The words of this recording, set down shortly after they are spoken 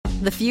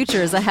The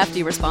future is a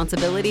hefty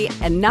responsibility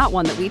and not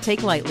one that we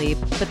take lightly,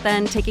 but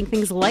then taking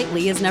things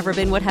lightly has never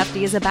been what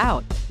Hefty is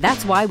about.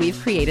 That's why we've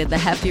created the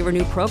Hefty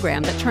Renew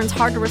program that turns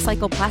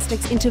hard-to-recycle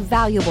plastics into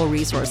valuable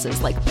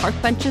resources like park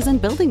benches and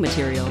building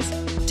materials.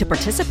 To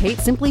participate,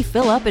 simply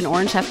fill up an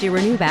orange Hefty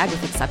Renew bag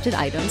with accepted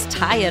items,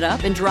 tie it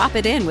up, and drop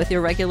it in with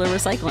your regular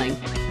recycling.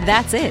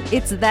 That's it.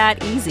 It's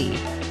that easy.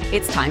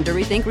 It's time to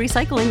rethink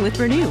recycling with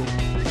Renew.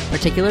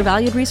 Particular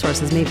valued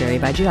resources may vary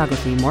by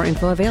geography. More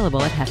info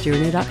available at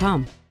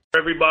heftyrenew.com.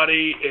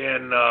 Everybody,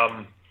 and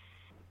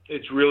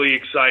it's really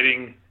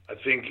exciting. I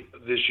think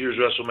this year's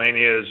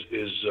WrestleMania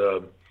is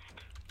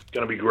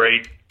going to be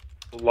great.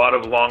 A lot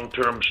of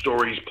long-term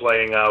stories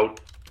playing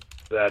out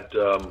that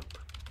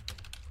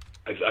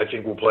I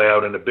think will play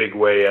out in a big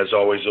way. As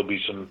always, there'll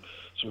be some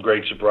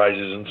great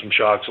surprises and some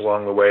shocks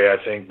along the way,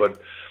 I think.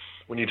 But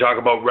when you talk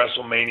about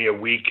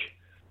WrestleMania week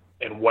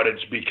and what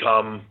it's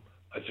become,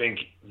 I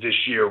think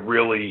this year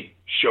really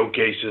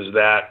showcases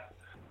that.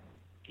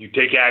 You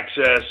take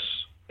Access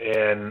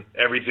and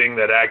everything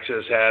that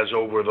Access has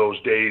over those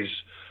days,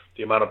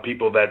 the amount of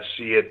people that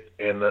see it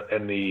and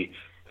the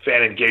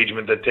fan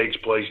engagement that takes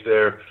place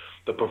there,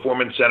 the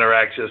Performance Center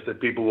access that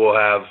people will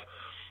have,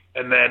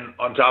 and then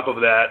on top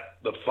of that,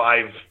 the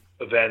 5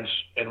 events,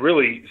 and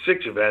really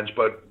 6 events,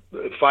 but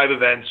 5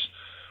 events,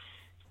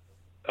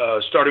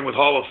 starting with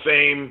Hall of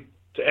Fame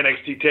to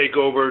NXT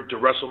TakeOver to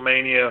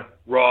WrestleMania,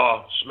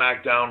 Raw,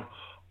 SmackDown,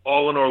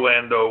 all in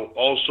Orlando,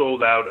 all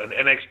sold out, an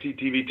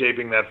NXT TV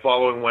taping that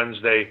following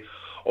Wednesday,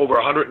 over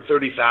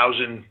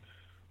 130,000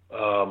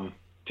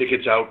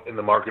 tickets out in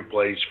the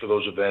marketplace for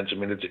those events. I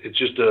mean, it's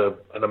just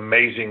an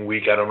amazing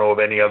week. I don't know of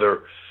any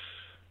other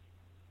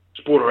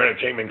sport or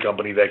entertainment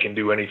company that can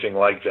do anything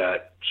like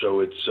that. So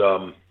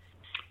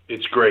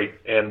it's great.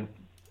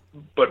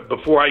 But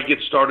before I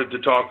get started to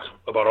talk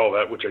about all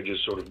that, which I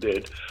just sort of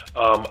did,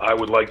 I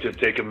would like to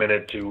take a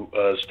minute to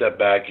step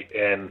back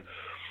and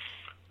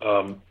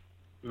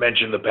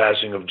mention the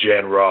passing of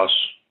Jan Ross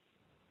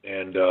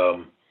and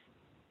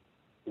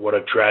what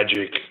a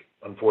tragic,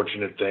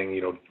 unfortunate thing.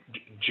 You know,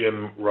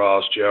 Jim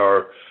Ross,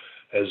 JR,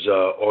 has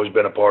always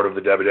been a part of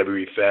the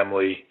WWE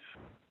family.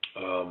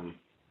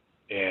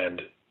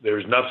 And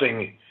there's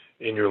nothing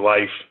in your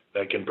life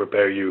that can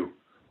prepare you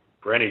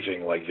for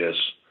anything like this.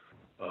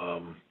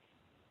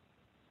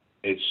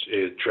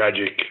 It's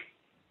tragic,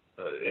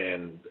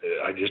 and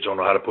I just don't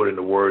know how to put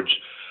into words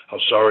how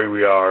sorry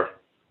we are.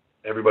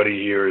 Everybody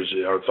here is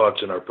our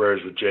thoughts and our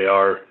prayers with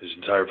JR, his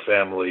entire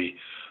family.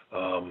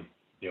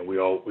 You know,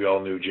 we all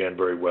knew Jan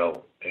very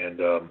well,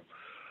 and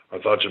our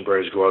thoughts and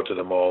prayers go out to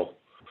them all.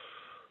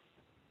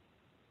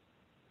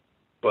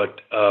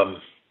 But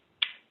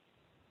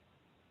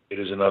it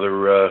is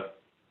another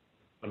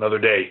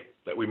day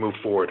that we move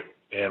forward,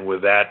 and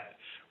with that,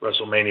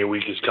 WrestleMania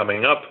week is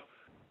coming up.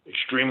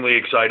 Extremely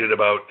excited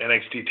about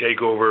NXT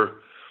TakeOver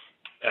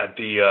at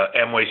the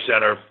Amway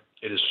Center.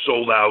 It is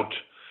sold out.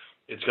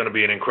 It's going to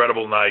be an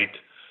incredible night.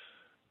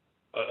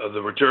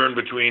 The return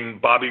between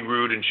Bobby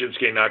Roode and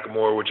Shinsuke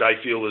Nakamura, which I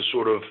feel is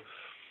sort of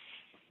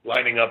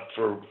lining up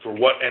for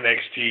what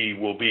NXT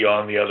will be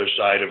on the other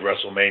side of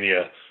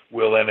WrestleMania.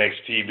 Will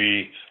NXT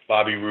be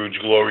Bobby Roode's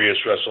glorious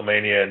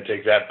WrestleMania and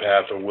take that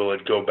path, or will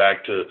it go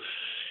back to,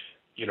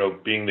 you know,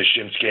 being the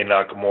Shinsuke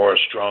Nakamura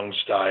strong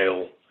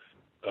style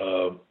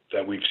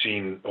that we've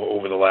seen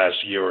over the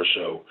last year or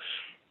so?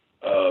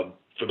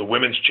 For the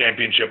Women's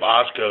Championship,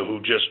 Asuka,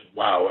 who just,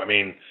 wow, I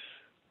mean,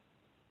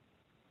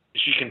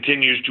 she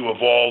continues to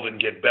evolve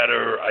and get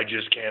better. I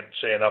just can't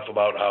say enough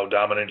about how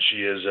dominant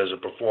she is as a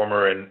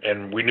performer,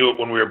 and we knew it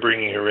when we were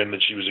bringing her in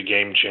that she was a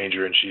game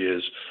changer, and she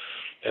is.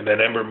 And then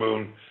Ember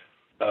Moon,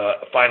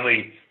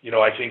 finally, you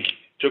know, I think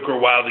took her a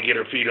while to get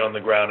her feet on the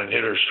ground and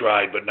hit her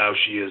stride, but now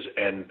she is,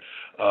 and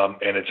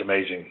it's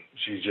amazing.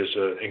 She's just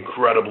an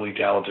incredibly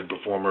talented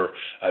performer.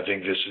 I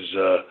think this is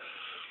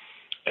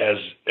has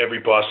every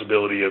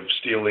possibility of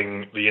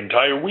stealing the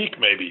entire week,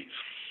 maybe.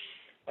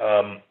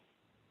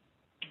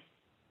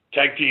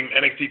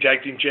 NXT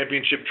Tag Team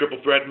Championship triple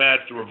threat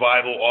match, the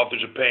Revival,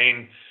 Authors of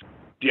Pain,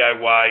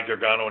 DIY,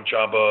 Gargano and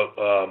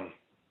Ciampa.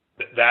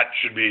 That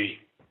should be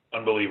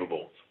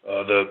unbelievable.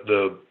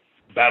 The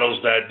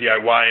battles that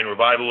DIY and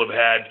Revival have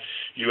had,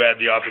 you add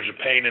the Authors of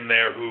Pain in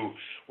there, who,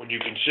 when you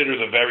consider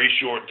the very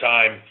short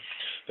time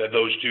that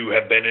those two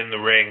have been in the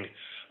ring,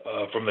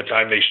 from the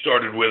time they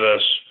started with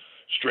us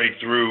straight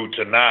through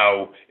to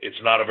now,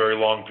 it's not a very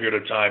long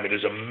period of time. It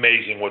is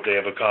amazing what they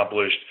have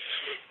accomplished,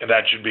 and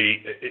that should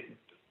be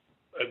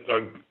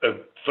a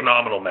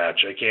phenomenal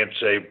match. I can't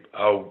say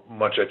how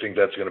much I think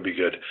that's going to be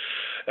good.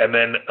 And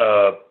then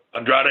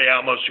Andrade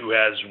Almas, who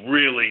has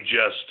really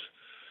just,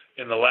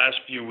 in the last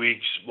few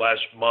weeks,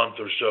 last month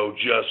or so,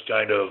 just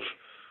kind of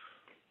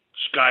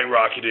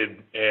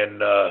skyrocketed,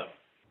 and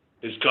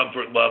his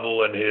comfort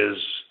level and his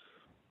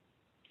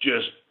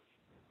just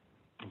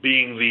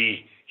being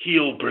the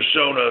heel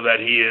persona that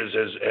he is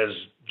has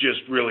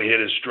just really hit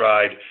his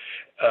stride.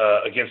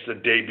 against the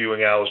debuting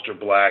Aleister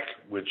Black,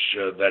 which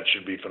that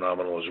should be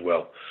phenomenal as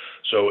well.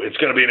 So it's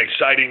going to be an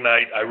exciting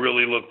night. I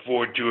really look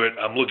forward to it.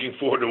 I'm looking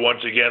forward to,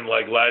 once again,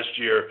 like last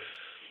year,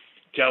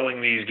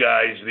 telling these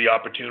guys the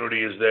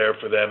opportunity is there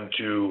for them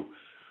to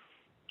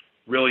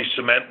really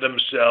cement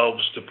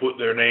themselves, to put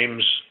their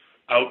names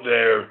out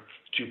there,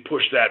 to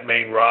push that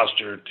main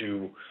roster,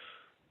 to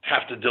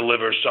have to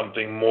deliver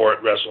something more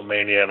at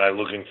WrestleMania, and I'm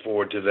looking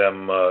forward to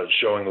them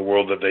showing the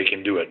world that they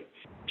can do it.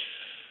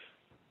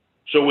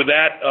 So with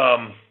that,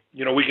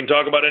 we can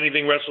talk about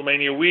anything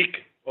WrestleMania week,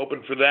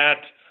 open for that.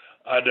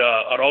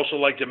 I'd also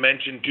like to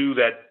mention, too,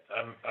 that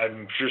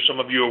I'm sure some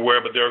of you are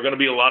aware, but there are going to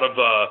be a lot of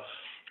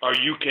our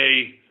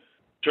UK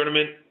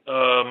tournament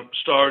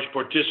stars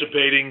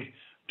participating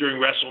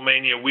during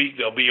WrestleMania week.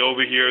 They'll be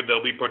over here.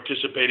 They'll be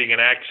participating in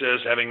Access,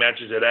 having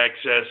matches at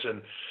Access,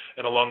 and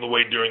along the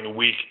way during the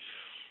week.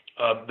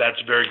 That's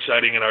very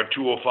exciting. And our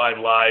 205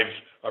 Live,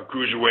 our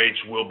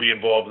cruiserweights, will be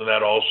involved in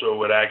that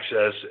also at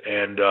Access,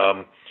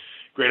 and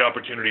great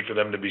opportunity for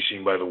them to be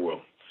seen by the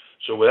world.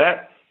 So with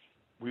that,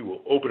 we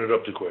will open it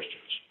up to questions.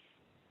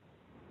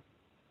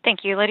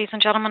 Thank you. Ladies and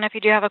gentlemen, if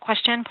you do have a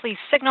question, please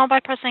signal by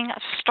pressing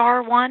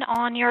star 1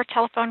 on your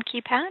telephone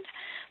keypad.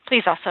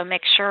 Please also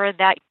make sure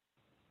that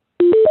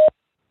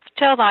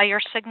to allow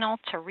your signal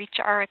to reach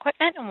our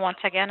equipment. And once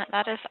again,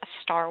 that is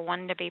star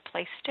 1 to be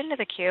placed into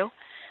the queue.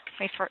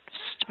 We first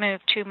move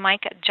to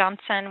Mike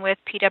Johnson with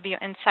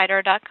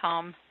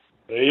PWInsider.com.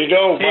 There you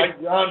go,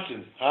 Mike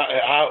Johnson.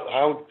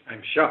 How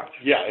I'm shocked.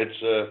 Yeah,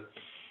 it's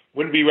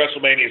wouldn't be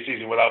WrestleMania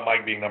season without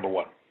Mike being number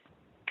one.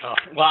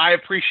 Well, I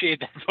appreciate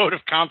that vote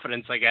of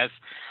confidence, I guess.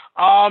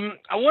 I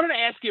wanted to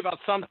ask you about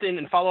something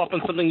and follow up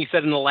on something you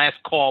said in the last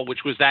call, which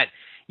was that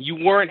you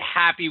weren't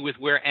happy with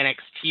where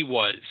NXT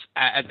was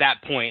at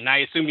that point. And I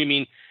assume you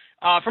mean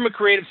from a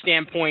creative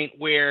standpoint,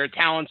 where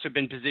talents have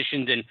been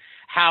positioned and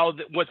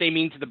what they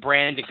mean to the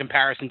brand in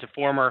comparison to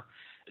former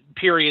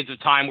periods of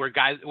time where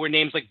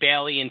names like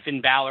Bayley and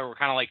Finn Balor were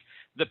kind of like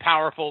the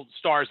powerful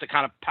stars that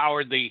kind of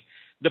powered the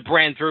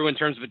brand through in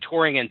terms of a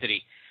touring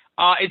entity.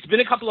 It's been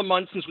a couple of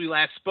months since we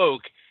last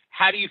spoke.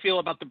 How do you feel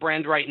about the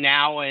brand right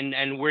now,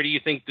 and where do you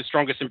think the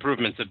strongest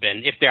improvements have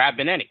been, if there have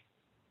been any?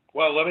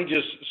 Well, let me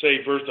just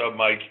say first off,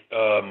 Mike,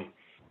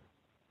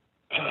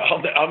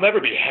 I'll never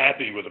be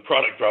happy with the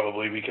product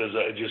probably, because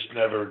I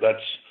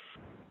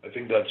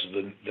think that's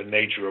the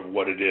nature of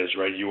what it is,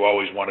 right? You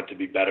always want it to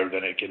be better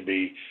than it can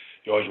be.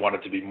 You always want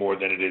it to be more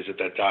than it is at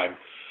that time.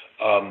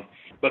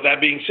 But that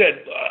being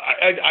said,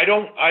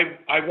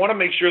 I want to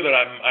make sure that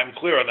I'm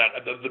clear on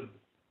that.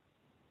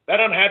 That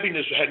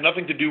unhappiness had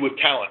nothing to do with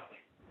talent.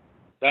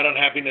 That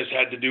unhappiness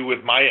had to do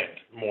with my end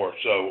more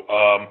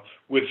so,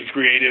 with the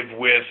creative,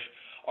 with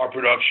our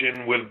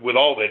production, with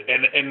all of it.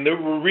 And there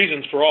were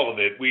reasons for all of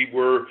it. We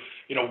were,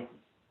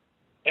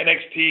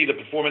 NXT, the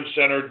Performance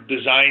Center,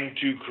 designed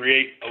to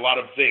create a lot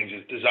of things.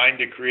 It's designed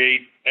to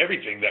create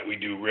everything that we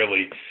do,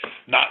 really,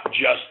 not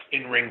just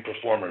in-ring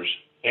performers.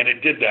 And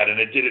it did that, and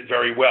it did it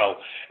very well.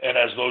 And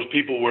as those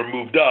people were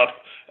moved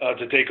up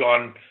to take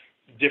on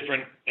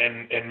different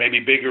and maybe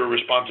bigger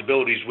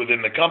responsibilities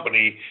within the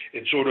company,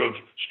 it sort of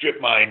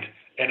strip-mined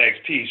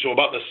NXT. So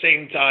about the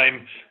same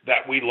time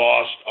that we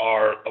lost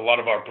a lot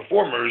of our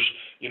performers,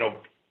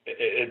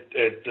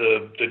 at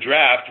the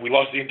draft, we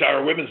lost the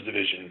entire women's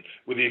division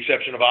with the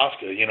exception of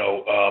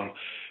Asuka.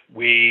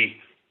 We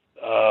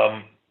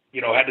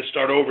had to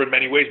start over in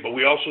many ways, but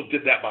we also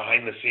did that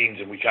behind the scenes,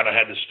 and we kind of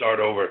had to start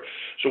over.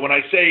 So when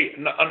I say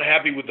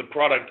unhappy with the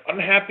product,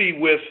 unhappy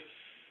with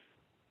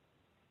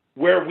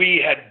where we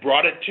had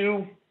brought it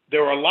to,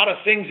 there were a lot of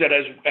things that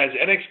as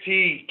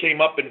NXT came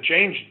up and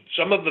changed,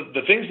 some of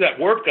the things that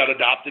worked got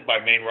adopted by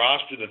main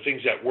roster, the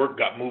things that worked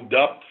got moved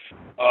up,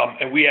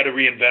 and we had to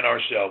reinvent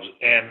ourselves.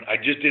 And I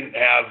just didn't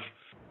have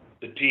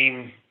the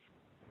team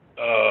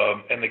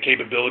and the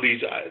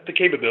capabilities,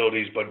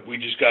 but we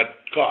just got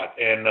caught.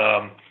 And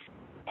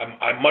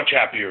I'm much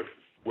happier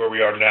where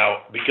we are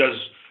now,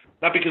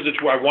 not because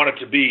it's where I want it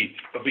to be,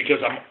 but because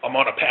I'm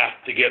on a path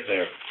to get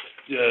there.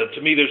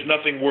 To me, there's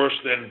nothing worse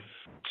than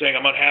saying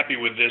I'm unhappy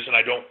with this and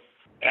I don't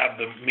have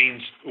the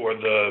means or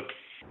the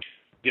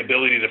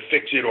ability to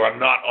fix it, or I'm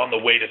not on the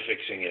way to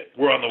fixing it.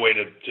 We're on the way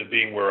to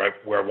being where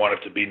I want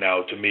it to be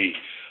now, to me.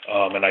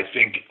 And I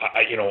think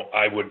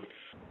I would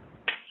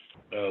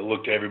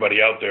look to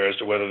everybody out there as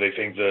to whether they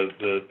think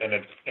the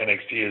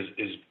NXT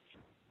is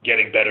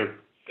getting better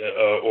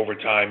over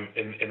time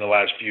in the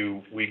last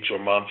few weeks or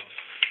month.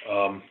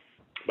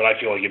 But I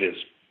feel like it is.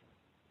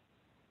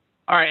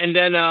 All right, and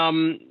then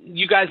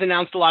you guys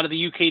announced a lot of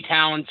the UK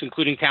talents,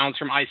 including talents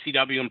from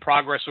ICW and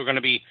Progress, who are going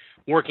to be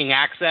working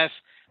Access.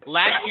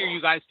 Last year,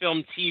 you guys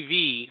filmed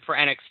TV for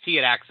NXT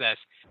at Access.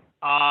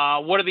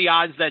 What are the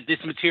odds that this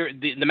material,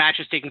 the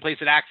matches taking place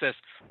at Access,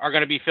 are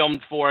going to be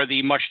filmed for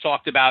the much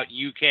talked about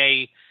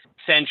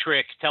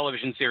UK-centric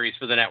television series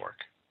for the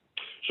network?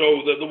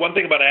 So the one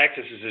thing about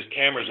Access is there's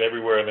cameras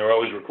everywhere, and they're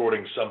always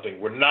recording something.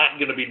 We're not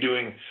going to be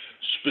doing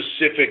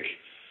specific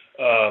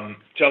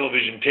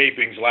television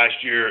tapings. Last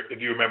year, if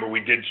you remember,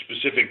 we did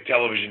specific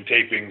television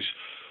tapings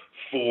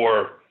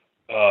for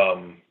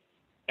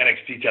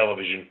NXT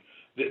television.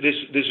 This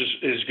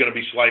is going to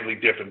be slightly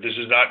different. This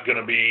is not going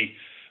to be.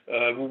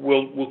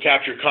 We'll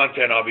capture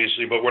content,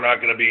 obviously, but we're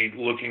not going to be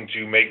looking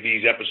to make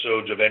these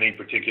episodes of any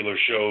particular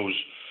shows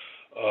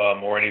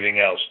or anything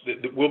else.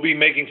 We'll be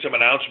making some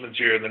announcements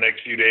here in the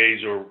next few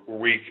days or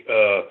week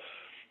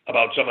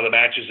about some of the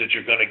matches that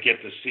you're going to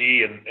get to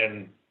see,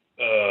 and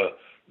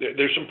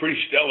there's some pretty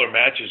stellar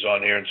matches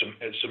on here and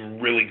some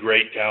really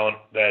great talent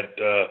that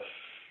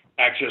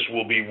access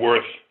will be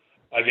worth,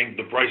 I think,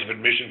 the price of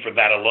admission for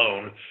that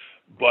alone.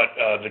 But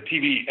the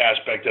TV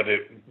aspect of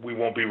it, we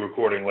won't be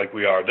recording like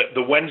we are.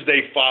 The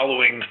Wednesday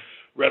following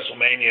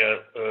WrestleMania,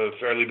 a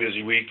fairly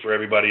busy week for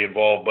everybody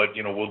involved, but,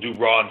 we'll do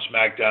Raw and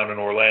SmackDown in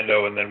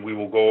Orlando, and then we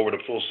will go over to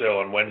Full Sail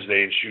on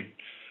Wednesday and shoot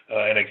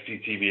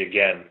NXT TV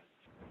again.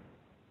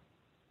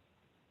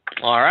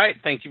 All right.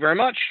 Thank you very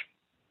much.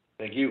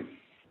 Thank you.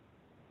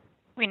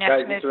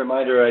 Guys, just a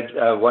reminder,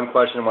 I one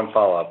question and one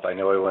follow-up. I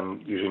know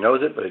everyone usually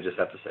knows it, but I just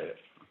have to say it.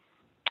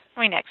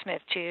 We next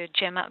move to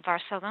Jim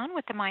Varsalone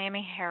with the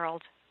Miami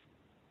Herald.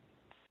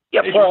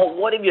 Yeah, Paul,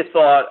 what have you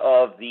thought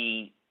of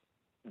the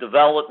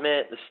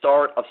development, the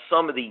start of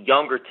some of the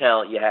younger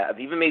talent you have,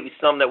 even maybe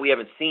some that we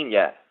haven't seen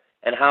yet,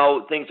 and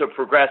how things are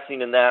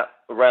progressing in that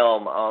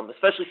realm,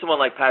 especially someone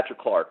like Patrick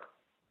Clark?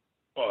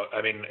 Well,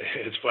 I mean,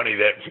 it's funny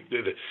that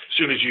as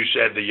soon as you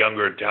said the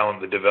younger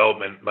talent, the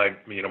development,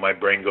 my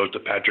brain goes to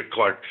Patrick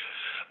Clark.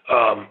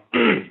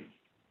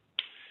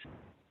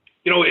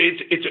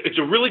 It's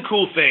a really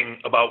cool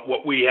thing about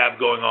what we have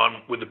going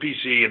on with the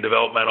PC and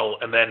developmental,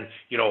 and then,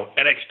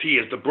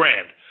 NXT as the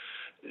brand.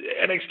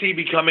 NXT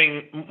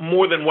becoming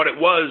more than what it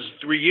was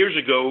 3 years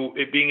ago,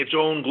 it being its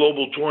own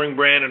global touring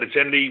brand and its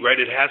entity, right?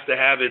 It has to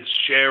have its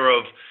share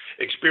of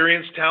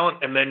experienced talent,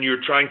 and then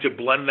you're trying to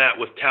blend that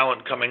with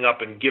talent coming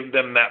up and give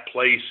them that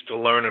place to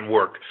learn and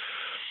work.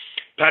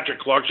 Patrick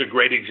Clark's a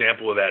great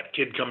example of that.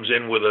 Kid comes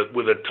in with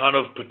a ton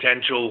of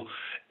potential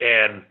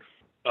and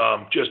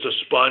just a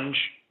sponge,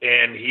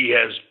 and he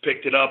has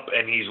picked it up,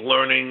 and he's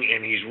learning,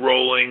 and he's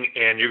rolling,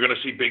 and you're going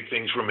to see big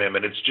things from him.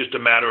 And it's just a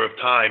matter of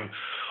time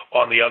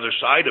on the other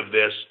side of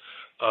this,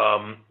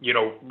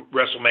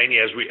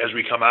 WrestleMania, as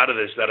we come out of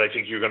this, that I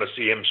think you're going to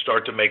see him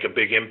start to make a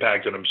big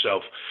impact on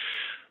himself.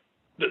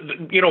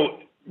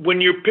 When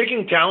you're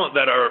picking talent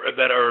that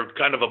are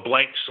kind of a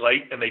blank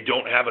slate and they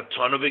don't have a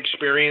ton of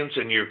experience,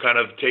 and you're kind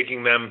of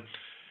taking them,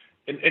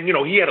 and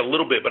he had a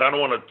little bit, but I don't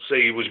want to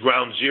say he was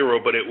ground zero,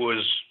 but it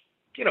was,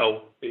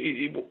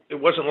 it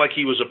wasn't like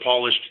he was a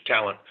polished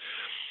talent.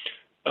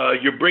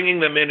 You're bringing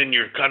them in and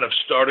you're kind of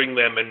starting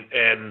them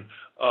and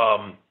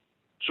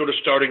sort of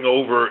starting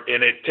over,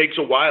 and it takes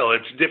a while.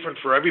 It's different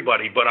for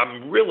everybody, but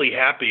I'm really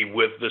happy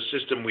with the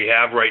system we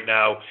have right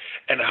now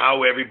and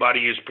how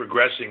everybody is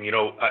progressing.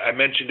 I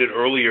mentioned it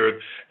earlier,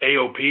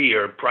 AOP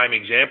are prime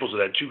examples of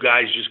that. Two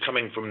guys just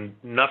coming from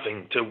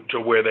nothing to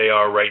where they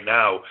are right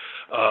now.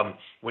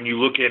 When you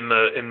look in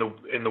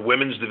the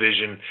women's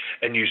division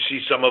and you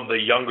see some of the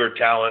younger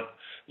talent,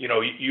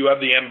 you have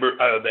the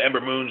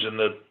Ember Moons and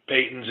the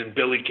Peytons and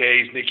Billy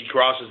Kays, Nikki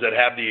Crosses that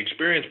have the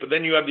experience, but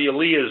then you have the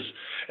Aaliyahs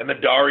and the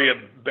Daria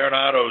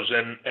Bernados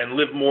and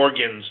Liv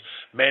Morgans.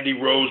 Mandy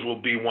Rose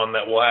will be one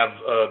that will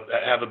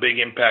have a big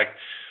impact.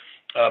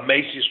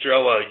 Macy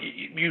Estrella,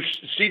 you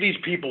see these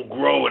people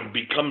grow and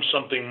become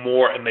something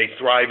more, and they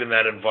thrive in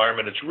that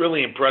environment. It's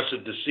really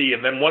impressive to see.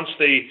 And then once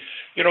they,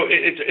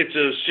 it's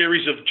a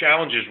series of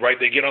challenges, right?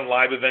 They get on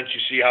live events,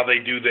 you see how they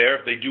do there.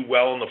 If they do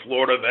well in the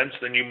Florida events,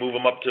 then you move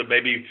them up to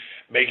maybe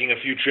making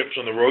a few trips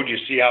on the road. You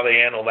see how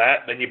they handle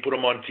that. Then you put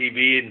them on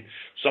TV and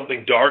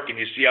something dark, and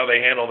you see how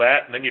they handle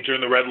that. And then you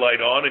turn the red light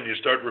on, and you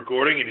start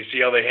recording, and you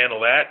see how they handle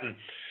that. And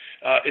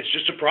it's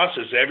just a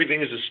process.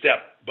 Everything is a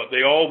step, but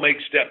they all make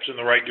steps in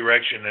the right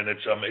direction, and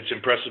it's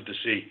impressive to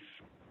see.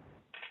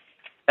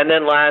 And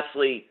then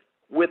lastly,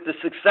 with the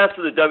success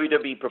of the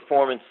WWE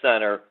Performance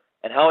Center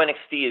and how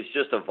NXT has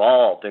just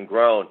evolved and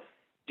grown,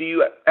 do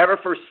you ever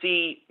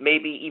foresee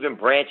maybe even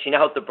branching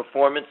out the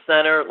Performance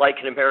Center like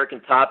an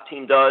American Top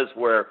Team does,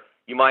 where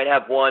you might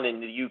have one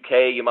in the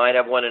UK, you might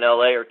have one in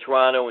LA or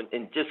Toronto,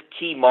 and just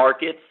key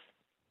markets?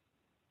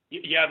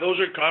 Yeah, those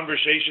are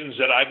conversations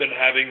that I've been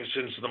having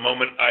since the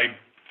moment I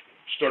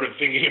started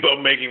thinking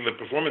about making the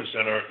Performance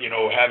Center,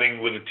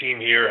 having with the team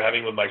here,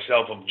 having with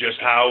myself, of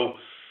just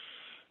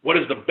what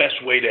is the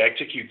best way to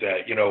execute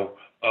that?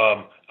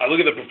 I look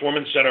at the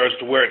Performance Center as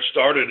to where it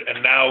started,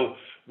 and now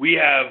we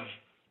have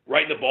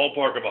right in the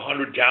ballpark of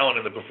 100 talent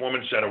in the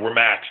Performance Center. We're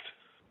maxed,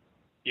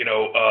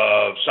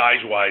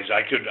 size-wise.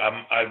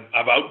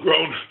 I've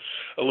outgrown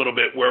a little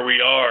bit where we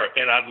are,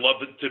 and I'd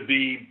love it to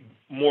be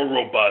more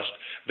robust.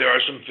 There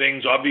are some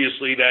things,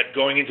 obviously, that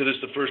going into this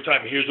the first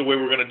time, here's the way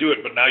we're going to do it.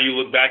 But now you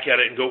look back at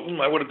it and go,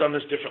 I would have done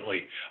this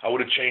differently. I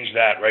would have changed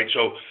that, right?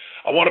 So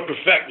I want to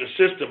perfect the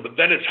system, but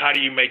then it's how do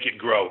you make it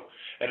grow?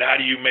 And how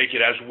do you make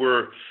it, as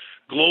we're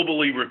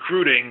globally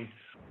recruiting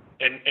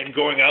and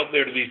going out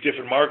there to these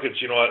different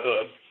markets?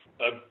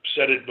 I've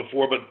said it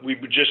before, but we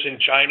were just in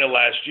China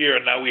last year,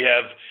 and now we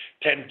have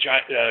 10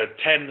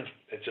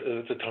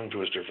 it's a tongue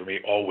twister for me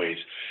always,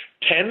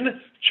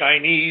 10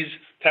 Chinese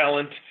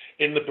talent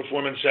in the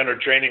Performance Center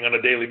training on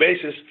a daily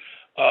basis,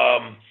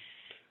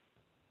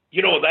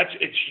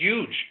 it's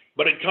huge.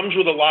 But it comes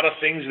with a lot of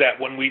things that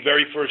when we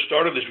very first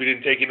started this, we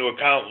didn't take into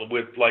account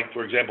with, like,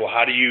 for example,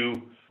 how do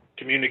you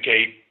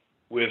communicate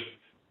with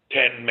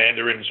 10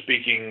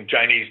 Mandarin-speaking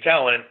Chinese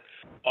talent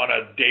on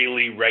a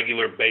daily,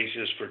 regular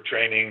basis for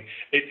training?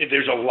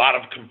 There's a lot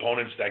of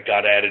components that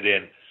got added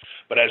in.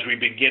 But as we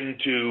begin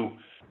to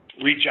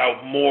reach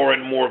out more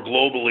and more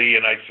globally,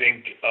 and I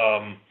think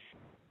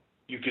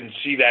you can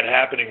see that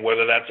happening,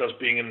 whether that's us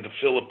being in the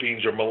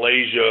Philippines or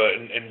Malaysia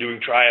and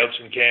doing tryouts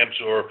and camps,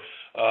 or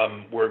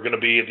we're going to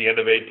be at the end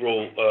of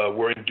April,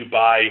 we're in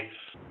Dubai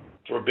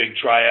for a big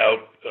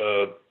tryout.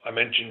 I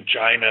mentioned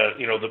China,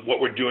 what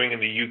we're doing in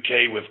the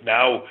UK with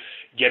now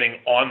getting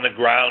on the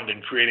ground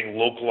and creating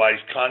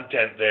localized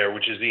content there,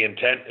 which is the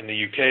intent in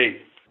the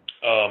UK,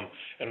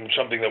 and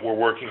something that we're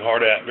working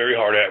very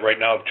hard at right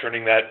now, of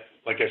turning that,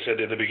 like I said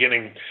at the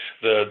beginning,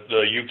 the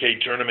UK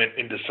tournament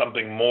into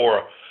something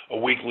more, a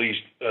weekly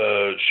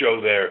show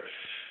there.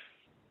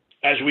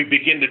 As we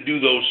begin to do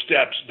those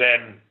steps,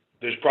 then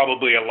there's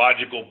probably a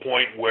logical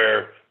point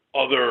where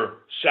other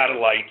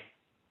satellite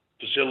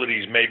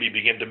facilities maybe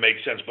begin to make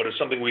sense, but it's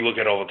something we look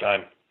at all the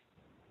time.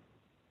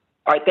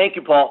 All right, thank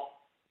you, Paul.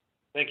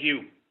 Thank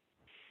you.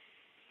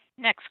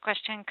 Next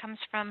question comes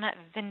from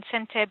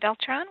Vicente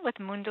Beltran with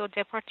Mundo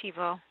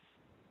Deportivo.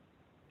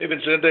 Hey,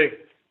 Vicente.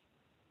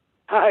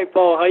 Hi,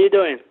 Paul. How are you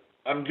doing?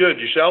 I'm good.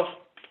 Yourself?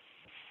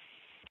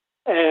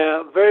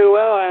 Very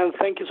well, and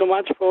thank you so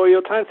much for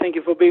your time. Thank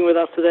you for being with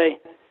us today.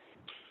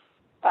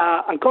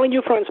 I'm calling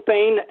you from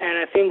Spain, and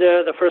I think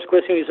the first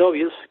question is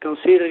obvious,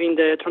 considering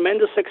the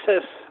tremendous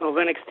success of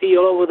NXT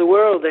all over the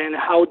world and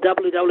how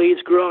WWE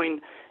is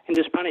growing in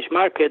the Spanish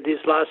market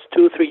these last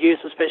 2-3 years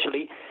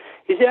especially.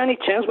 Is there any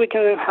chance we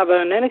can have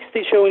an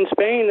NXT show in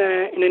Spain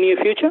in the near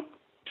future?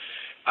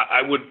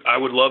 I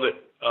would love it.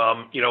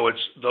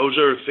 Those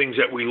are things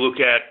that we look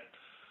at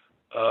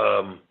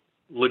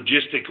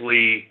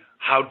logistically,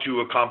 how to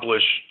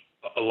accomplish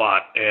a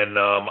lot. And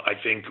I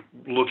think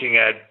looking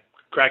at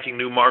cracking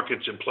new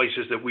markets and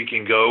places that we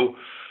can go.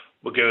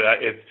 Look at that.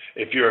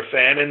 If you're a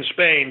fan in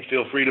Spain,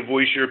 feel free to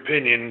voice your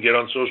opinion. Get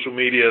on social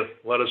media.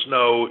 Let us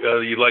know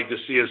you'd like to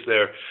see us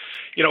there.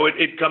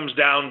 It comes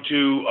down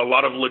to a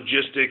lot of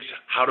logistics,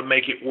 how to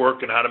make it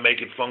work and how to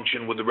make it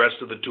function with the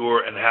rest of the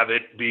tour and have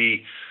it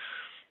be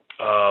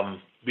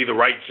the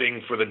right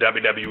thing for the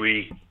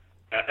WWE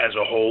as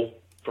a whole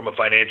from a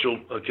financial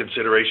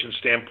consideration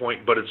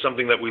standpoint. But it's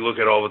something that we look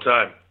at all the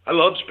time. I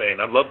love Spain.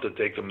 I'd love to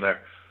take them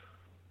there.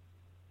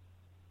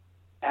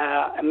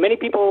 Many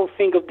people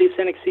think of this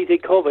NXT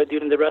takeover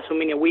during the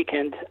WrestleMania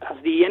weekend as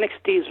the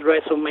NXT's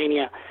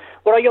WrestleMania.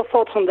 What are your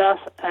thoughts on that?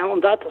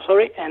 And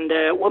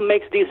what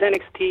makes this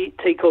NXT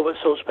takeover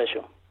so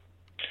special?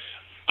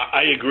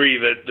 I agree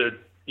that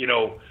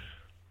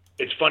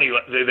it's funny.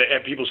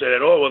 People say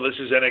that, oh, well, this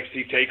is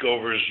NXT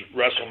takeover's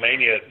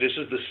WrestleMania. This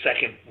is the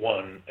second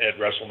one at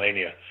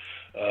WrestleMania.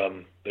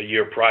 The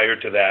year prior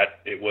to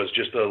that, it was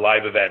just a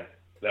live event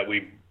that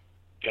we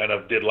kind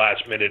of did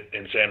last minute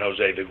in San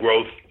Jose. The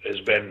growth has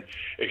been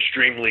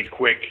extremely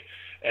quick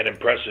and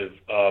impressive.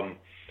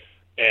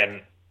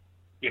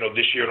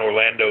 This year in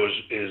Orlando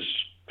is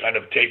kind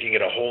of taking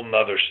it a whole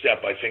nother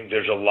step. I think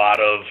there's a lot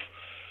of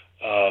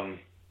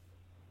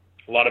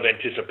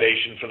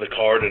anticipation for the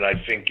card, and I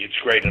think it's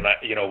great. And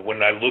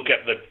when I look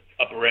at the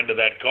upper end of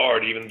that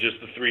card, even just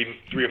the three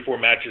or four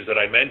matches that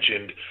I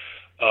mentioned,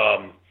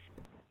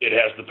 it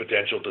has the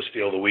potential to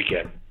steal the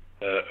weekend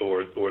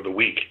or the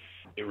week.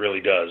 It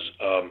really does.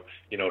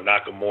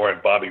 Nakamura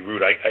and Bobby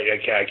Roode, I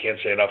can't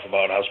say enough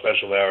about how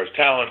special they are as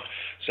talent.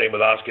 Same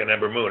with Asuka and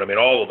Ember Moon. I mean,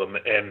 all of them.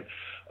 And,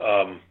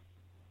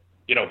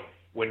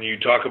 when you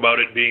talk about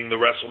it being the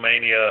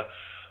WrestleMania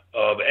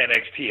of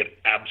NXT, it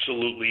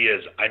absolutely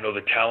is. I know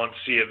the talent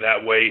see it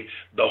that way.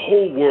 The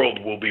whole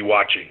world will be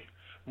watching.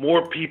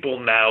 More people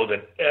now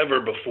than ever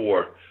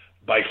before,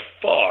 by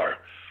far,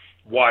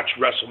 watch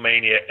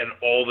WrestleMania and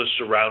all the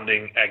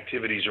surrounding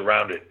activities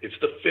around it. It's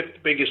the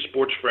 5th biggest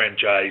sports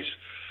franchise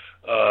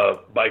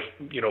by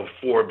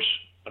Forbes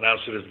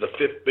announced it as the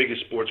 5th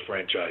biggest sports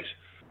franchise.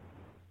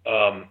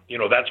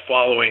 That's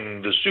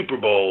following the Super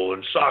Bowl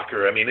and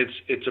soccer. I mean,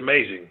 it's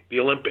amazing. The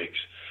Olympics.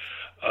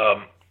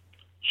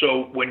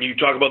 So when you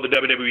talk about the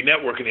WWE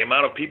Network and the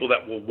amount of people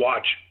that will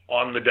watch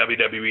on the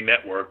WWE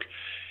Network,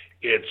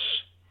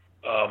 it's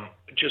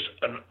just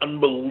an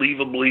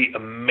unbelievably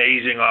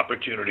amazing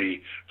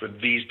opportunity for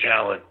these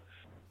talent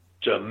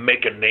to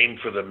make a name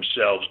for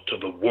themselves to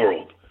the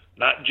world,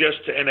 not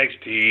just to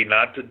NXT,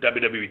 not to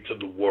WWE, to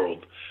the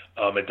world.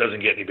 It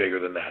doesn't get any bigger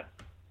than that.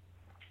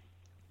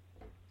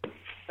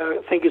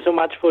 Thank you so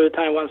much for your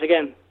time once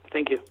again.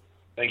 Thank you.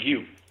 Thank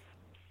you.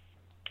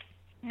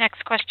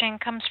 Next question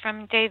comes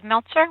from Dave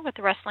Meltzer with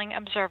the Wrestling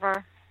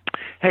Observer.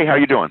 Hey, how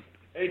you doing?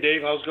 Hey,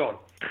 Dave. How's it going?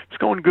 It's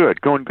going good.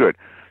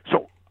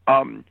 So,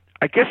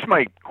 I guess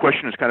my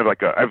question is kind of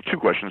like I have two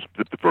questions.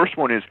 The first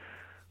one is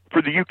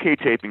for the UK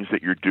tapings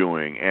that you're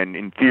doing, and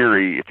in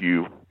theory, if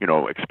you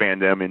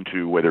expand them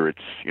into whether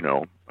it's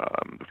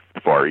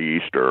the Far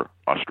East or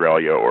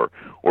Australia or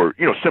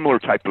similar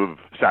type of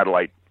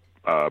satellite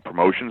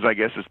promotions, I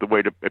guess is the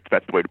way to, if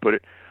that's the way to put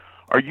it.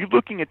 Are you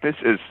looking at this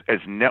as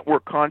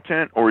network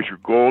content, or is your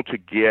goal to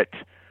get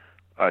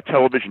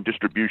television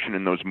distribution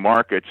in those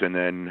markets and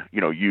then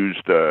use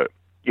the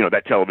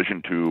that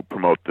television to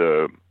promote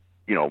the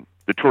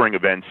touring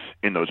events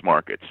in those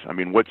markets? I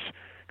mean, what's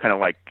kind of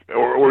like,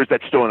 or is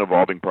that still an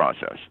evolving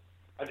process?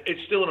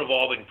 It's still an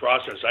evolving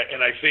process,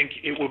 and I think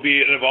it will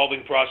be an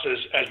evolving process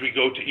as we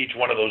go to each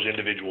one of those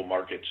individual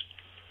markets.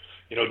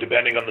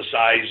 Depending on the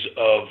size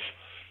of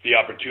the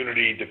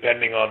opportunity,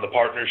 depending on the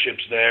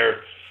partnerships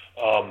there,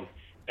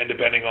 and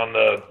depending on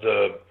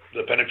the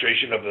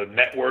penetration of the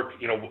network,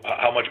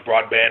 how much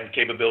broadband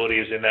capability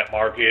is in that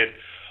market.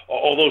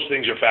 All those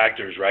things are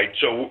factors, right?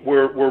 So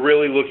we're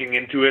really looking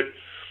into it.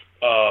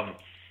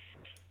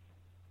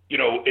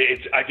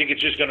 I think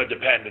it's just going to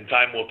depend, and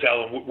time will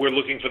tell. And we're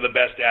looking for the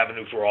best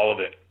avenue for all of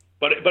it.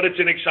 But it's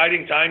an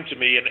exciting time to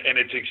me, and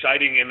it's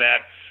exciting in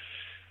that,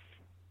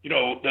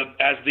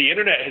 as the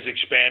internet has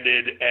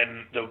expanded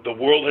and the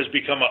world has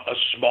become a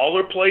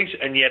smaller place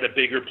and yet a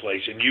bigger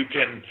place, and you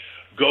can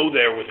go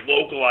there with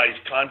localized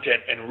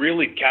content and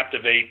really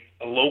captivate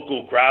a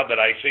local crowd that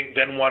I think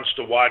then wants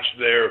to watch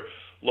their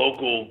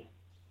local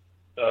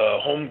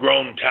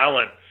homegrown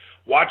talent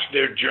watch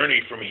their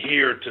journey from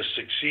here to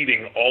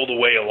succeeding all the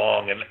way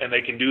along, and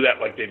they can do that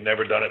like they've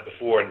never done it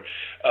before. And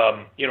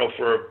I know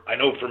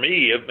for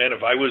me, man,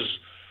 if I was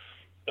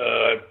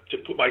to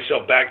put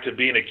myself back to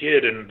being a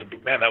kid, and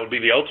man, that would be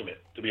the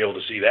ultimate to be able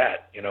to see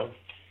that.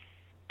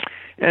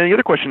 And the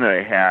other question that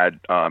I had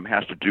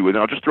has to do with,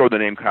 and I'll just throw the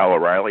name Kyle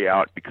O'Reilly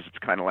out because it's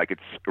kind of like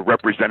it's a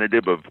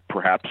representative of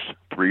perhaps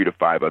 3 to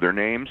 5 other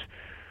names.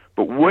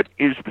 But what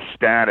is the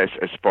status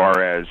as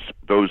far as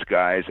those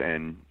guys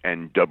and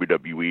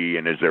WWE,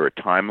 and is there a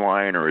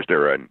timeline, or is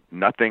there a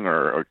nothing,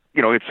 or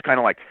it's kind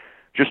of like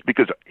just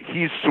because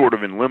he's sort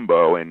of in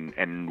limbo,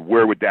 and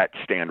where would that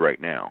stand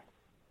right now?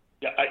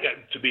 Yeah,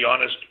 to be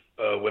honest,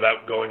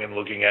 without going and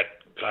looking at,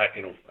 I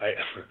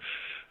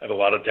have a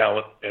lot of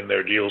talent and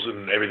their deals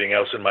and everything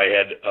else in my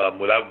head.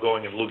 Without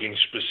going and looking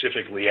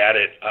specifically at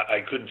it,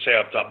 I couldn't say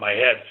off the top of my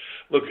head.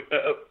 Look,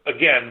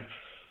 again,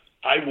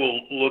 I will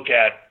look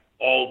at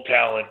all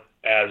talent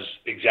as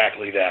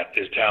exactly that,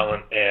 as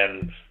talent,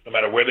 and no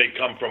matter where they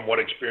come from, what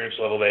experience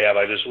level they have,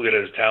 I just look at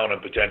it as talent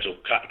and potential.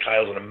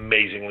 Kyle's an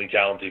amazingly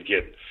talented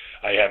kid.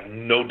 I have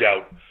no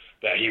doubt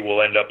that he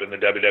will end up in the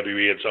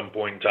WWE at some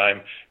point in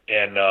time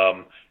and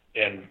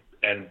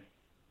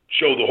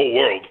show the whole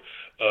world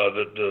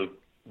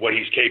what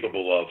he's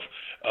capable of.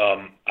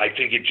 I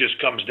think it just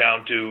comes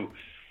down to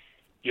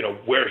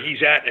where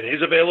he's at and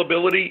his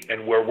availability,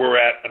 and where we're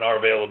at and our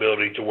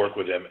availability to work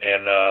with him.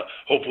 And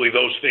hopefully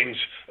those things,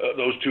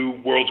 those two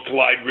worlds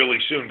collide really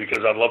soon,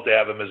 because I'd love to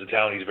have him as a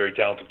talent. He's a very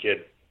talented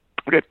kid.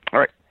 Okay. All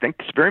right.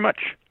 Thanks very much.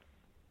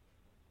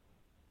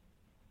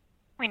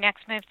 We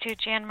next move to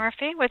Jan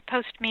Murphy with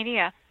Post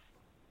Media.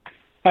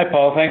 Hi,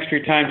 Paul. Thanks for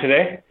your time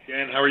today.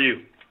 Jan, how are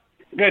you?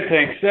 Good,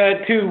 thanks.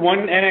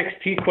 One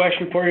NXT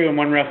question for you and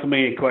one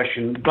WrestleMania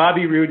question.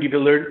 Bobby Roode, you've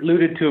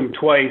alluded to him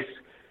twice.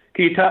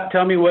 Can you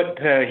tell me what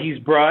he's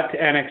brought to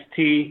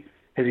NXT?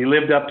 Has he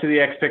lived up to the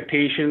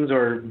expectations,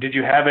 or did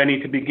you have any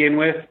to begin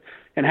with?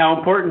 And how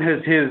important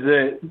has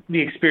the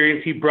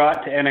experience he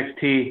brought to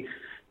NXT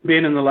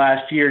been in the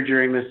last year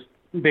during this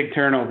big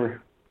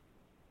turnover?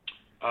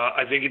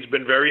 I think it's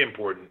been very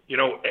important.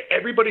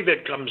 Everybody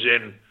that comes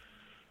in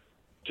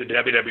to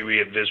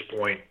WWE at this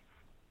point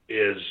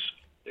is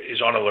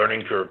on a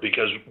learning curve,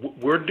 because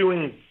we're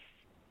doing.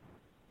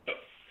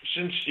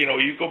 Since,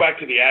 you go back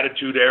to the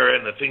Attitude Era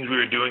and the things we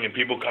were doing and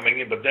people coming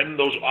in, but then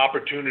those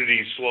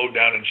opportunities slowed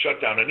down and shut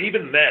down. And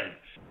even then,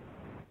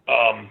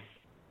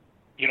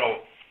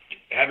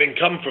 having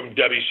come from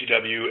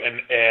WCW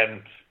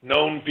and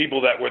known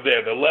people that were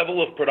there, the level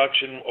of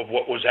production of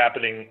what was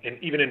happening, and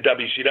even in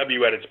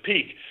WCW at its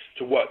peak,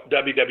 to what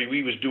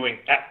WWE was doing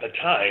at the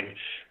time,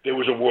 there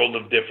was a world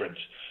of difference.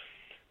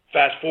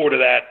 Fast forward to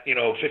that,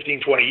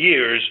 15, 20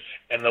 years,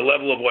 and the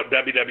level of what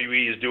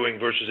WWE is doing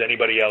versus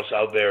anybody else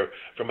out there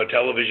from a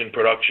television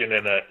production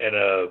and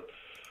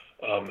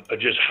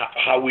just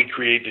how we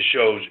create the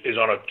shows is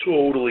on a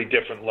totally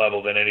different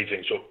level than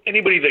anything. So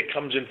anybody that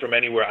comes in from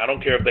anywhere, I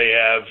don't care if they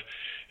have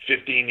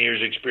 15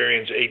 years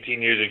experience, 18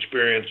 years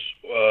experience,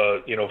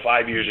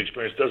 5 years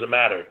experience, doesn't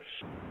matter.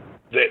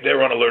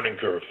 They're on a learning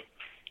curve.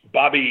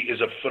 Bobby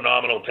is a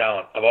phenomenal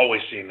talent. I've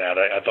always seen that.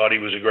 I thought he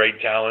was a great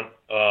talent.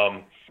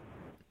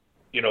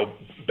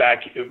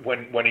 Back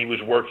when he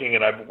was working,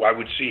 and I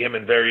would see him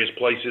in various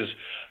places,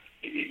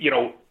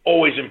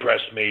 always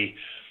impressed me.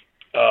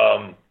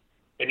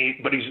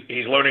 But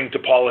he's learning to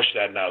polish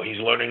that now. He's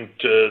learning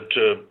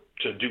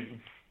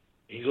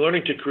he's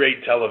learning to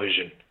create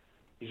television.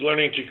 He's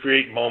learning to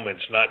create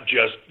moments, not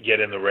just get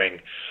in the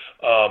ring.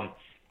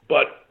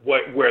 But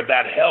where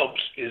that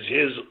helps is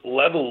his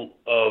level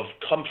of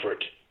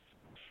comfort,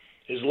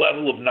 his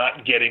level of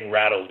not getting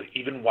rattled,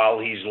 even while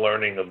he's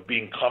learning, of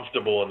being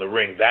comfortable in the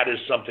ring. That is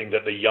something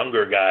that the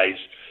younger guys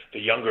the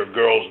younger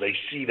girls, they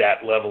see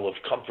that level of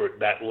comfort,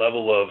 that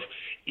level of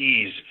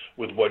ease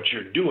with what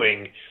you're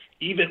doing,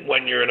 even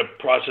when you're in a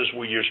process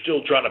where you're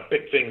still trying to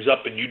pick things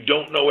up and you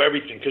don't know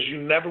everything, because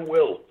you never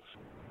will.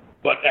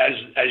 But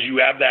as you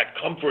have that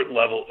comfort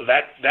level,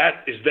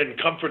 that is then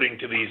comforting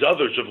to these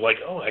others of like,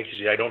 oh, I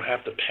see, I don't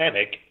have to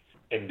panic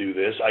and do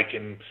this. I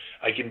can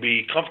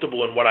be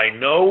comfortable in what I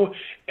know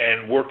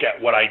and work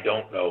at what I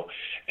don't know.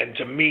 And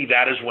to me,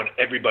 that is when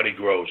everybody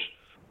grows.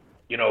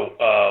 You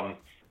know,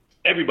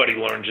 everybody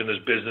learns in this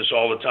business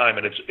all the time,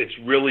 and it's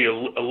really a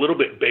little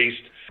bit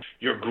based.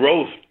 Your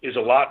growth is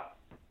a lot,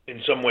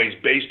 in some ways,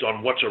 based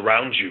on what's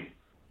around you.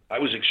 I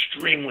was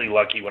extremely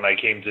lucky when I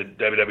came to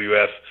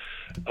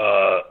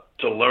WWF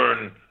to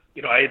learn.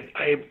 You know,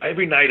 I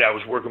every night I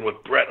was working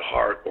with Bret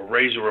Hart or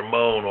Razor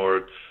Ramon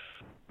or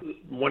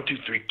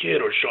 1-2-3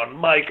 Kid or Shawn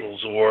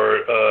Michaels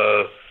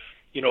or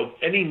you know,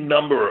 any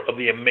number of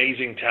the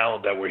amazing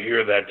talent that were here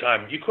at that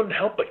time. You couldn't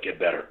help but get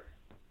better.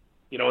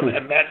 You know,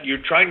 and that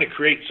you're trying to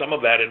create some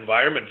of that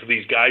environment for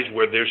these guys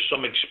where there's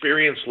some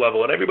experience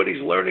level and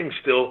everybody's learning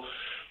still,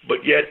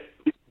 but yet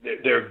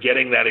they're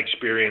getting that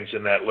experience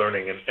and that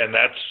learning, and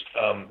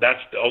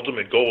that's the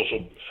ultimate goal.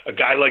 So a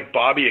guy like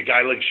Bobby, a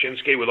guy like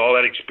Shinsuke with all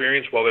that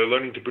experience while they're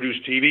learning to produce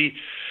TV,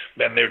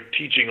 then they're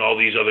teaching all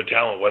these other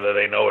talent whether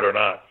they know it or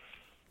not.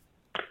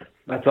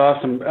 That's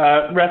awesome.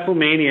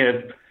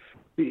 WrestleMania,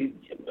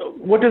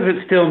 what does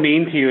it still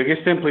mean to you? I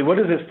guess simply, what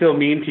does it still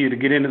mean to you to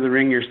get into the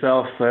ring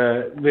yourself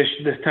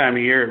this time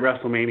of year at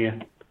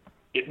WrestleMania?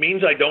 It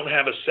means I don't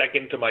have a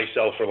second to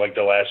myself for like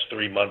the last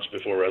 3 months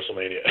before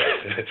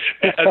WrestleMania.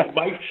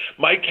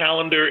 my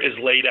calendar is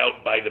laid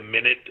out by the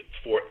minute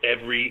for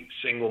every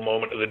single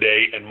moment of the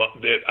day, and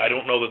I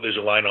don't know that there's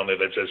a line on there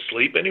that says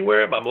sleep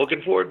anywhere. I'm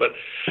looking for it, but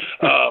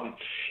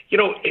you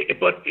know,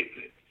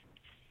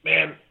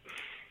 man,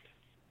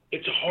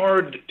 it's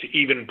hard to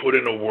even put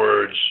into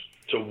words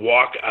to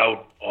walk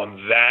out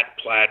on that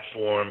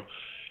platform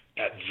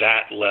at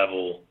that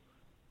level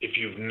if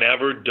you've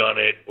never done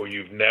it or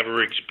you've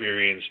never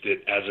experienced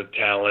it as a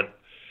talent.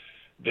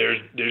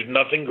 There's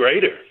nothing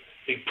greater.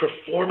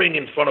 Performing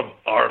in front of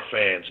our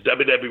fans,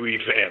 WWE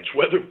fans,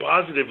 whether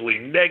positively,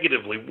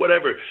 negatively,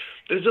 whatever.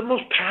 There's the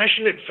most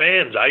passionate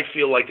fans, I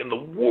feel like, in the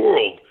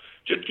world.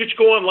 Just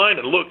go online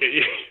and look.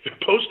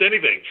 Post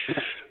anything.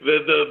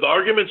 The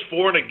arguments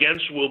for and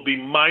against will be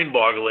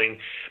mind-boggling,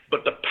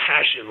 but the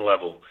passion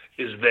level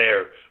is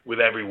there with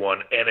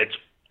everyone, and it's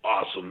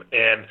awesome.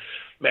 And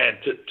man,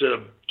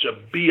 to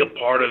be a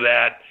part of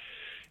that,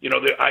 you know,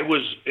 I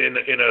was in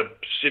a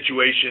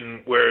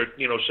situation where,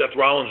 you know, Seth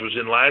Rollins was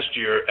in last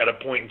year at a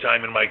point in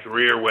time in my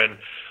career when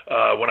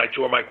I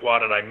tore my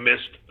quad and I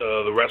missed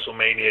the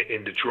WrestleMania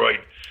in Detroit,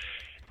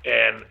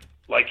 and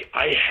like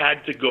I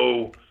had to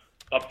go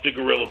up to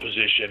gorilla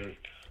position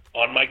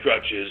on my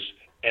crutches,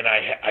 and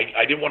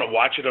I didn't want to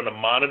watch it on a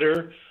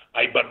monitor.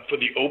 But for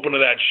the open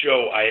of that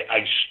show,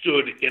 I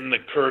stood in the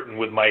curtain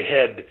with my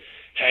head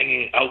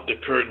hanging out the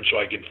curtain so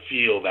I could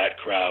feel that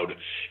crowd.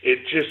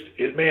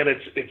 Man,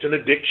 it's an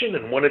addiction,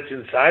 and when it's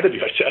inside of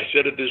you, I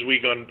said it this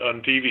week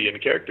on TV in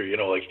character, you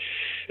know, like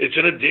it's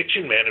an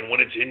addiction, man, and when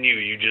it's in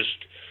you,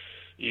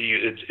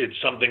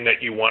 it's something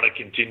that you want to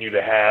continue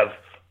to have.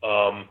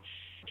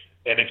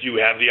 And if you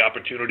have the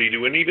opportunity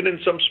to, and even in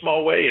some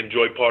small way,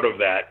 enjoy part of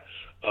that.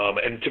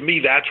 And to me,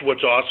 that's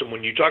what's awesome.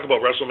 When you talk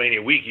about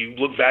WrestleMania week, you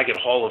look back at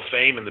Hall of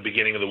Fame in the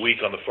beginning of the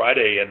week on the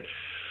Friday, and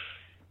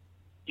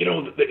you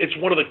know, it's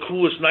one of the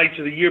coolest nights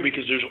of the year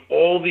because there's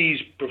all these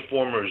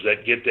performers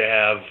that get to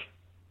have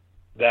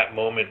that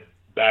moment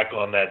back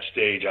on that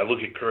stage. I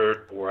look at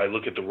Kurt, or I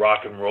look at the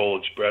Rock and Roll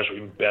Express, or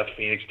even Beth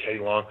Phoenix, Teddy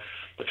Long.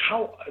 Like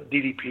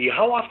DDP,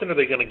 how often are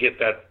they going to get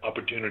that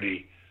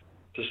opportunity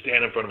to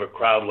stand in front of a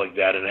crowd like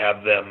that and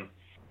have them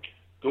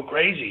go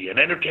crazy and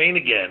entertain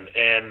again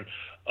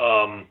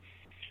and,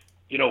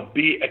 you know,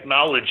 be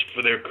acknowledged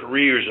for their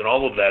careers and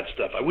all of that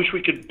stuff. I wish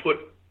we could put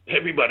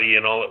everybody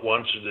in all at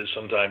once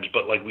sometimes,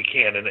 but like we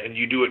can, and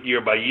you do it year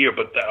by year,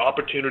 but the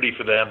opportunity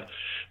for them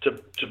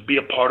to be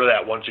a part of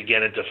that once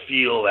again and to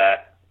feel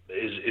that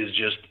is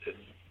just,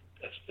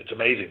 it's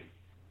amazing.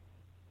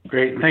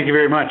 Great. Thank you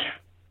very much.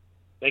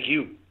 Thank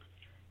you.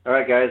 All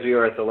right, guys, we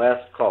are at the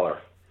last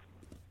caller.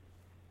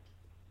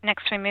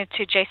 Next, we move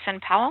to Jason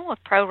Powell with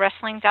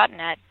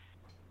ProWrestling.net.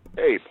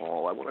 Hey,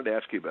 Paul, I wanted to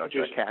ask you about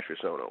Cassius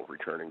Ohno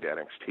returning to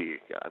NXT.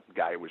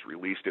 Guy was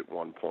released at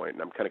one point,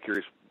 and I'm kind of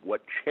curious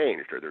what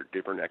changed. Are there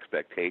different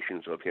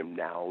expectations of him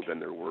now than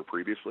there were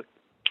previously?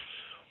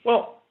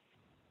 Well,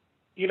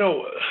 you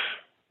know,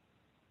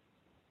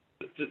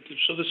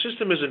 so the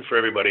system isn't for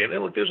everybody. And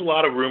look, there's a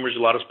lot of rumors, a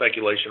lot of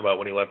speculation about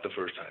when he left the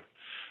first time,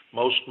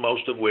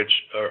 most of which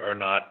are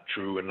not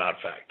true and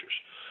not factors.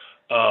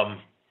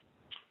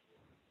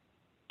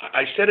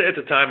 I said it at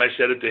the time, I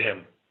said it to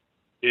him.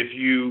 If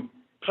you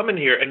come in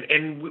here,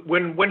 and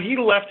when he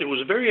left, it was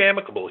very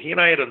amicable. He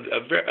and I had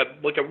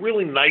a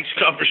really nice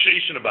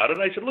conversation about it.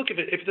 And I said, look,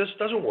 if this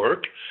doesn't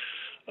work,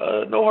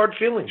 no hard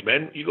feelings,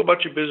 man. You go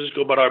about your business,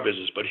 go about our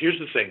business. But here's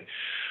the thing.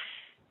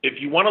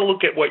 If you want to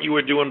look at what you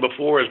were doing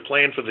before as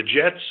playing for the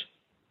Jets,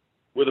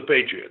 we're the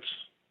Patriots.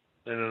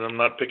 and I'm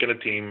not picking a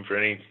team for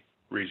any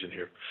reason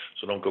here,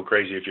 so don't go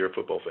crazy if you're a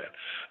football fan.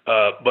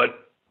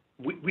 But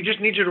we just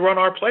need you to run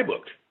our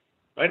playbook,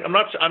 right? I'm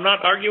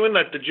not arguing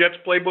that the Jets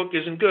playbook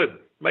isn't good.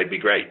 Might be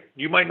great.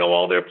 You might know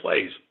all their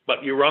plays,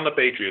 but you're on the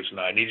Patriots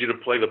now. I need you to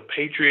play the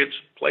Patriots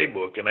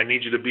playbook, and I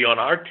need you to be on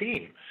our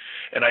team,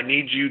 and I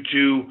need you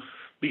to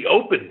be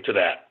open to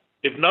that,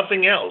 if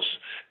nothing else.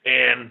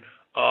 And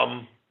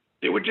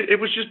it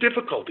was just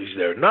difficulties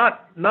there.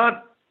 Not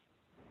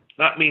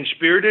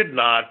mean-spirited,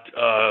 not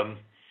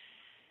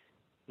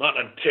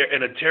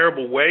in a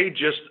terrible way,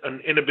 just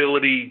an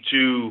inability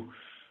to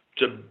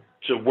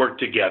work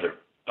together.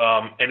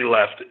 And he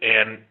left,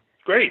 and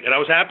great. And I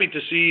was happy to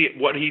see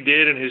what he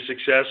did and his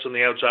success on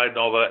the outside and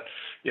all that.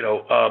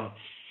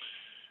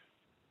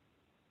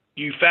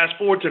 You fast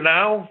forward to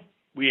now,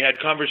 we had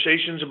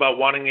conversations about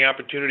wanting the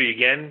opportunity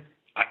again.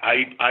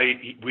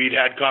 We'd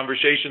had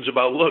conversations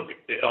about, look,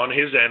 on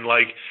his end,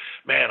 like,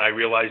 man, I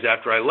realized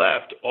after I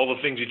left all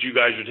the things that you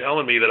guys were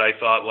telling me that I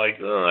thought, like,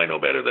 oh, I know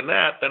better than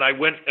that. Then I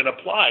went and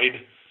applied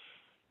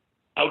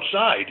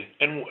outside,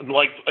 and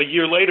like a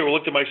year later, I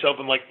looked at myself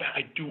and like, man,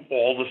 I do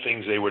all the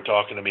things they were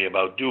talking to me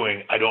about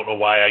doing. I don't know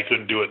why I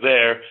couldn't do it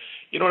there.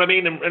 You know what I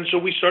mean? And so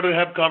we started to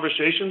have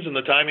conversations, and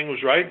the timing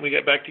was right, and we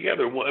got back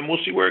together, and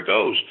we'll see where it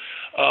goes.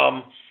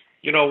 I'm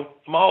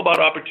all about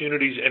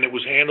opportunities, and it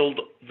was handled,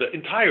 the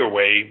entire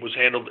way was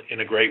handled in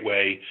a great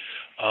way.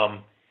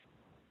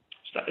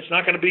 It's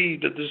not going to be,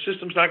 the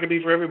system's not going to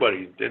be for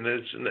everybody, and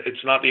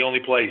it's not the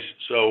only place.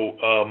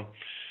 So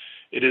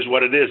it is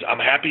what it is. I'm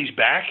happy he's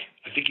back.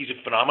 I think he's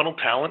a phenomenal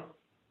talent.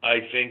 I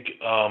think,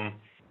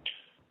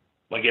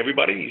 like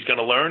everybody, he's going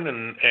to learn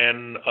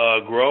and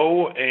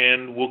grow,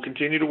 and we'll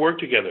continue to work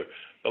together.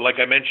 But like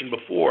I mentioned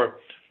before,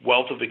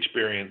 wealth of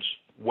experience,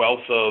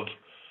 wealth of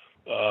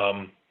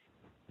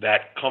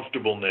that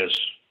comfortableness,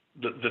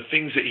 the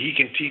things that he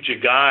can teach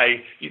a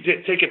guy. You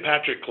take a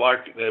Patrick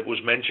Clark that was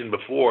mentioned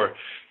before.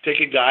 Take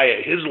a guy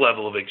at his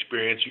level of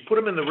experience. You put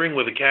him in the ring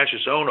with a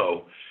Cassius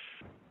Ohno.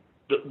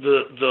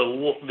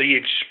 The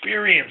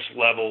experience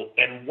level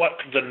and what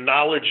the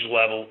knowledge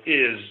level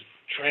is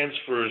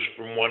transfers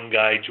from one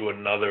guy to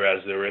another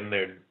as they're in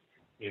there,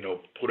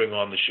 putting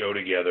on the show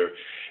together,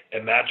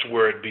 and that's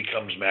where it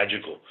becomes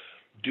magical.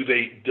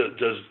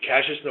 Does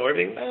Cassius know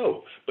everything?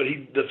 No, but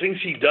the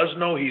things he does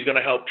know, he's going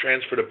to help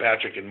transfer to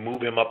Patrick and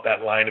move him up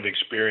that line of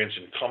experience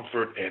and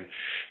comfort, and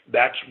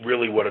that's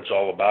really what it's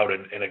all about.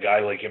 And a guy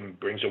like him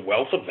brings a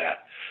wealth of that.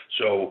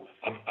 So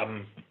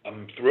I'm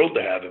thrilled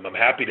to have him. I'm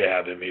happy to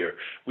have him here.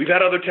 We've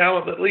had other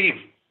talent that leave.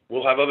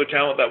 We'll have other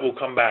talent that will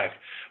come back.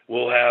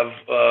 We'll have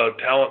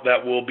talent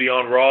that will be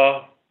on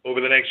Raw over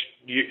the next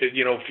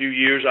few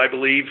years, I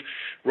believe.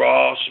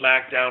 Raw,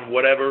 SmackDown,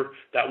 whatever,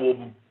 that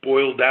will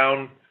boil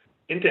down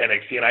into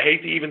NXT. And I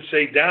hate to even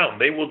say down.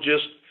 They will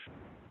just,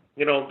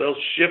 they'll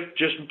shift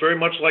just very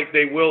much like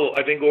they will,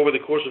 I think, over the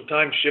course of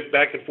time, shift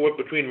back and forth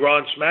between Raw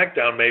and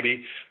SmackDown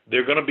maybe.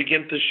 They're going to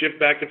begin to shift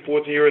back and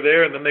forth here or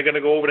there, and then they're going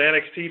to go over to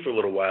NXT for a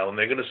little while, and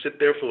they're going to sit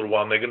there for a little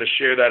while, and they're going to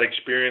share that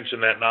experience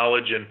and that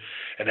knowledge and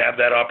have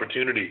that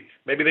opportunity.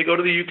 Maybe they go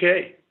to the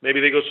UK.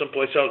 Maybe they go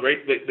someplace else,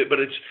 right? But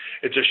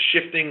it's a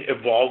shifting,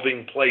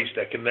 evolving place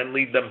that can then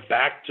lead them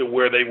back to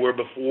where they were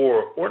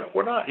before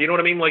or not. You know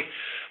what I mean?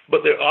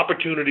 But the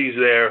opportunities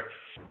there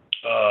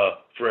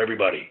for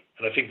everybody.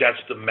 And I think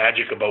that's the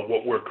magic about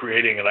what we're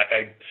creating. And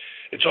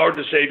it's hard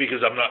to say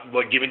because I'm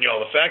not giving you all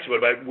the facts,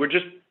 but we're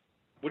just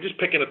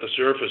picking at the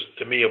surface,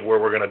 to me, of where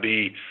we're going to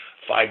be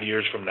 5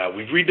 years from now.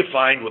 We've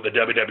redefined what the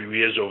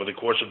WWE is over the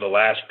course of the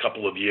last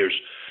couple of years.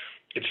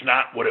 It's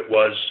not what it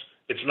was.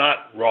 It's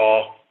not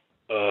Raw,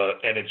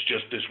 and it's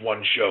just this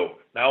one show.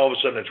 Now all of a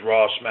sudden it's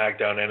Raw,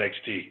 SmackDown,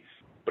 NXT.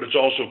 But it's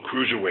also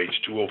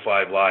Cruiserweights,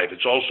 205 Live.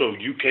 It's also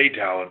UK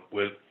talent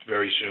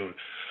very soon.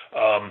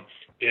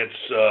 It's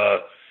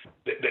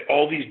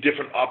all these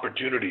different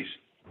opportunities.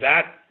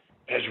 That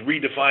has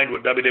redefined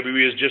what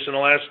WWE is just in the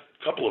last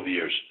couple of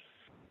years.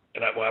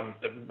 And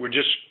we're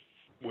just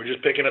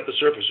picking at the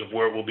surface of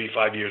where it will be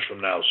 5 years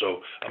from now.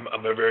 So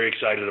I'm very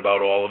excited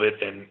about all of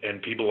it.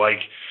 And people like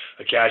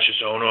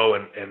Cassius Ohno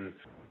and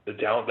the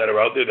talent that are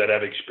out there that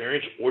have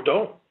experience or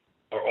don't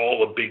are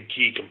all a big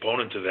key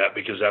component to that.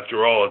 Because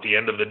after all, at the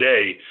end of the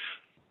day,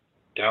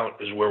 talent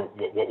is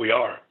what we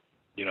are,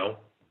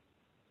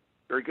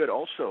 Very good.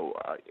 Also,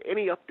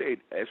 any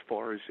update as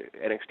far as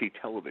NXT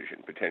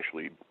television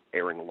potentially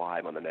airing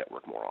live on the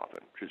network more often,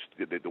 just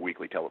the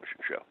weekly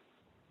television show?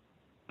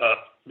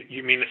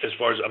 You mean as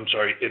far as, I'm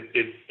sorry,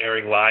 it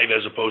airing live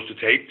as opposed to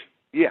taped?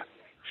 Yeah.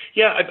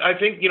 Yeah, I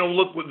think,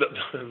 look,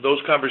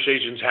 those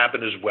conversations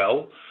happen as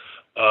well.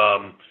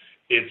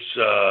 It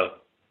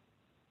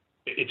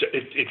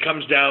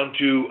comes down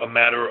to a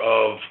matter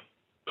of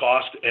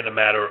cost and a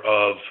matter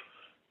of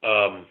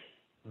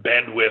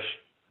bandwidth,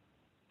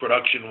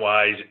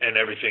 production-wise, and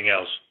everything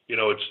else.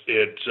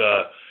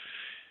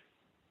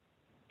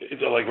 It's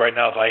like right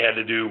now, if I had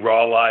to do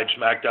Raw live,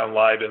 SmackDown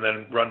live, and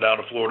then run down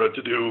to Florida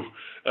to do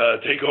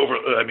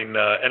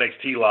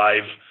NXT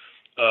live,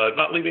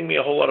 not leaving me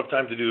a whole lot of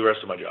time to do the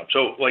rest of my job.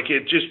 So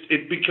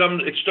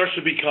it starts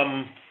to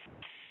become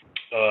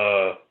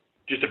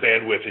just a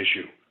bandwidth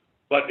issue.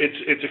 But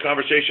it's a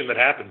conversation that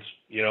happens,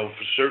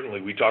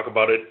 certainly. We talk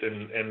about it,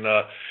 and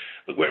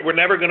we're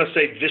never going to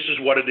say this is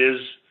what it is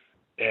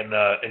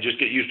and just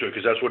get used to it,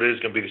 because that's what it is.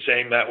 It's going to be the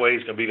same that way.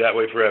 It's going to be that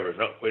way forever.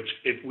 No,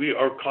 we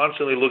are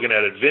constantly looking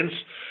at it. Vince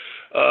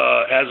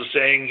has a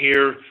saying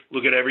here,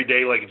 look at every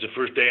day like it's the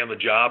first day on the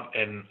job,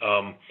 and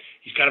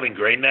he's kind of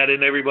ingrained that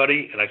in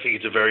everybody, and I think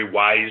it's a very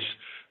wise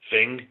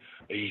thing.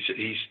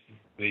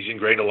 He's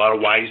ingrained a lot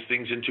of wise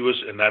things into us,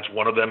 and that's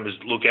one of them is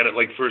look at it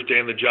like first day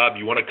on the job.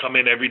 You want to come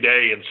in every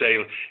day and say,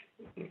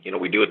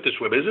 we do it this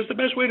way, but is this the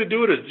best way to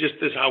do it? Or is just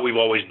this how we've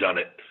always done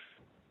it?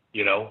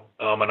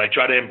 And I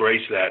try to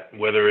embrace that,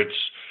 whether it's,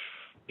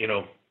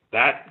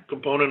 that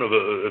component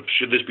of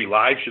should this be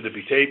live? Should it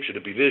be taped? Should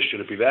it be this?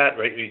 Should it be that?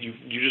 Right?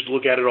 You just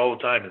look at it all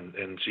the time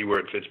and see where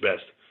it fits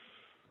best.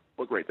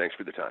 Well, great. Thanks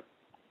for the time.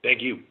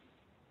 Thank you.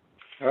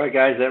 All right,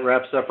 guys, that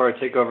wraps up our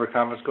Takeover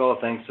conference call.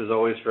 Thanks, as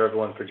always, for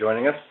everyone for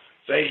joining us.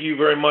 Thank you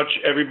very much,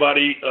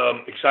 everybody.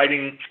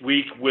 Exciting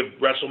week with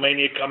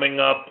WrestleMania coming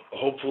up.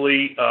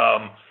 Hopefully,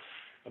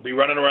 I'll be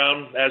running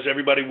around, as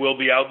everybody will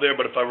be out there.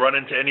 But if I run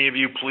into any of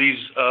you, please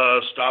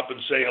stop and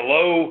say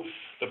hello.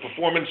 The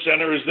Performance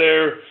Center is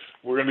there.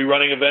 We're going to be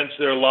running events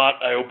there a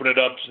lot. I open it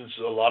up since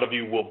a lot of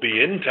you will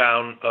be in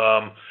town.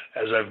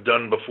 As I've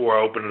done before,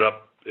 I open it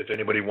up if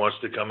anybody wants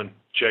to come and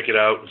check it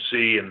out and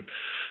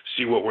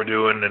see what we're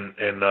doing.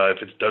 And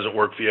if it doesn't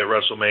work for you at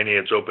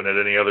WrestleMania, it's open at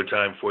any other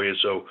time for you.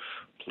 So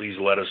please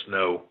let us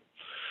know.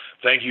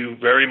 Thank you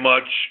very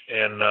much,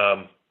 and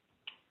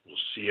we'll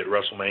see you at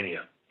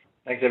WrestleMania.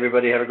 Thanks,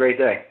 everybody. Have a great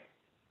day.